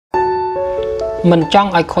mình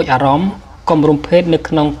trong ai khôi rõm cùng rung phết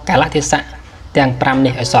nước nông cả lạ thế sạ tiếng pram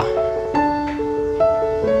này ở sọ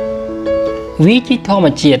ví chí thô mà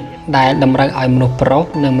triệt đại đầm ra ai mनु pro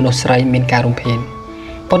nên mnu sray miền cà rung phết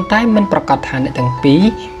bồn tay mìnhประกอบฐานในtừng pí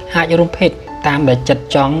hai rung phết tam để chặt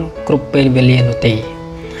chong group bên về liền tì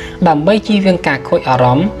đầm bay chi viên cả khôi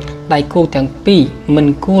rõm đại cu tiếng pí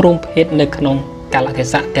mình cu rung phết nước nông cả lạ thế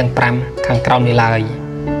sạ tiếng pram khang cầu này lại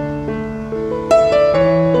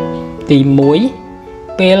tì muối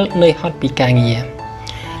pel nơi hot bị càng nhiều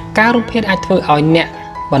cá rung phết ai thưa ai nè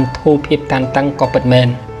bận thu phết tan tăng có bật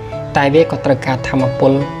mền tại vì có tất cả tham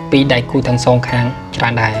pol bị đại cu thằng song khang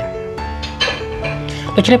tràn đại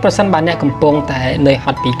đối với person bạn nè cầm pong tại nơi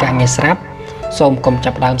hot bị càng nhiều sáp xôm cùng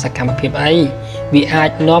chập đam sạc cam phết ấy vì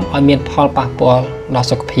ai nóm ở miền pol pa pol đo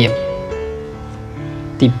sọc phết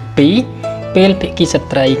tì pí pel bị kỳ sệt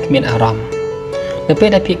trai miền Ả Rậpในពេល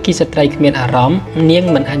ដែលភាគីស្ត្រីគ្មានអារម្មណ៍នាង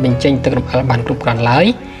មិនអាចបញ្ចេញទឹករំអិលបានគ្រប់គ្រាន់ឡើយ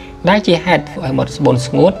ដែលជាហេតុធ្វើឲ្យមាត់ស្បូន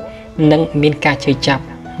ស្ងួតនិងមានការឈឺចាប់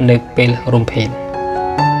នៅពេលរំភេទ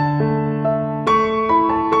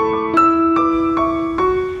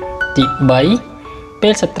ទី3ពេ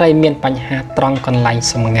លស្ត្រីមានបញ្ហាត្រង់កន្លែង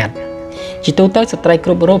សម្ងាត់ជាទូទៅស្ត្រីគ្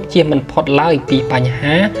រប់រូបជៀសមិនផុតឡើយពីបញ្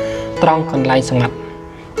ហាត្រង់កន្លែងសម្ងាត់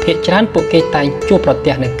ភាគច្រើនពួកគេតែងជួបប្រ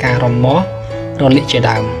ទះនឹងការរមាស់រលាកជា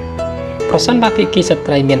ដើមប្រសិនបើភាគីស្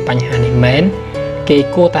ត្រីមានបញ្ហានេះមែនគេ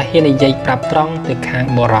គួរតែហ៊ាននិយាយប្រាប់ត្រង់ទៅខាង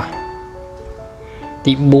បុរស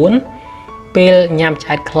ទី4ពេលញ៉ាំឆ្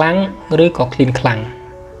អែតខ្លាំងឬក៏ឃ្លានខ្លាំង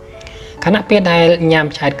ខណៈពេលដែលញ៉ាំ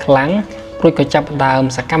ឆ្អែតខ្លាំងរួចក៏ចាប់ដើម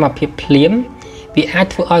សកម្មភាពភ្លាមវាអាច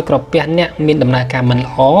ធ្វើឲ្យក្រពះអ្នកមានដំណើរការមិន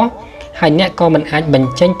ល្អហើយអ្នកក៏មិនអាចប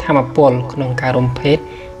ញ្ចេញថាមពលក្នុងការរំភេទ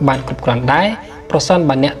បានគ្រប់គ្រាន់ដែរប្រសិន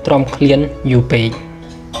បើអ្នកទ្រាំឃ្លានយូរពេក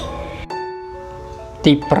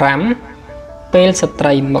ទី5ពេលស្ត្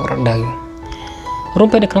រីមករដូវរួម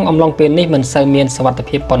ពេលនៅក្នុងអំឡុងពេលនេះមិនសូវមានសុវត្ថិ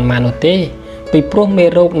ភាពប៉ុន្មាននោះទេពីព្រោះមេ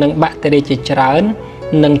រោគនិងបាក់តេរីជាច្រើន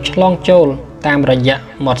នឹងឆ្លងចូលតាមរយៈ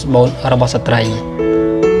មាត់ស្បូនរបស់ស្ត្រី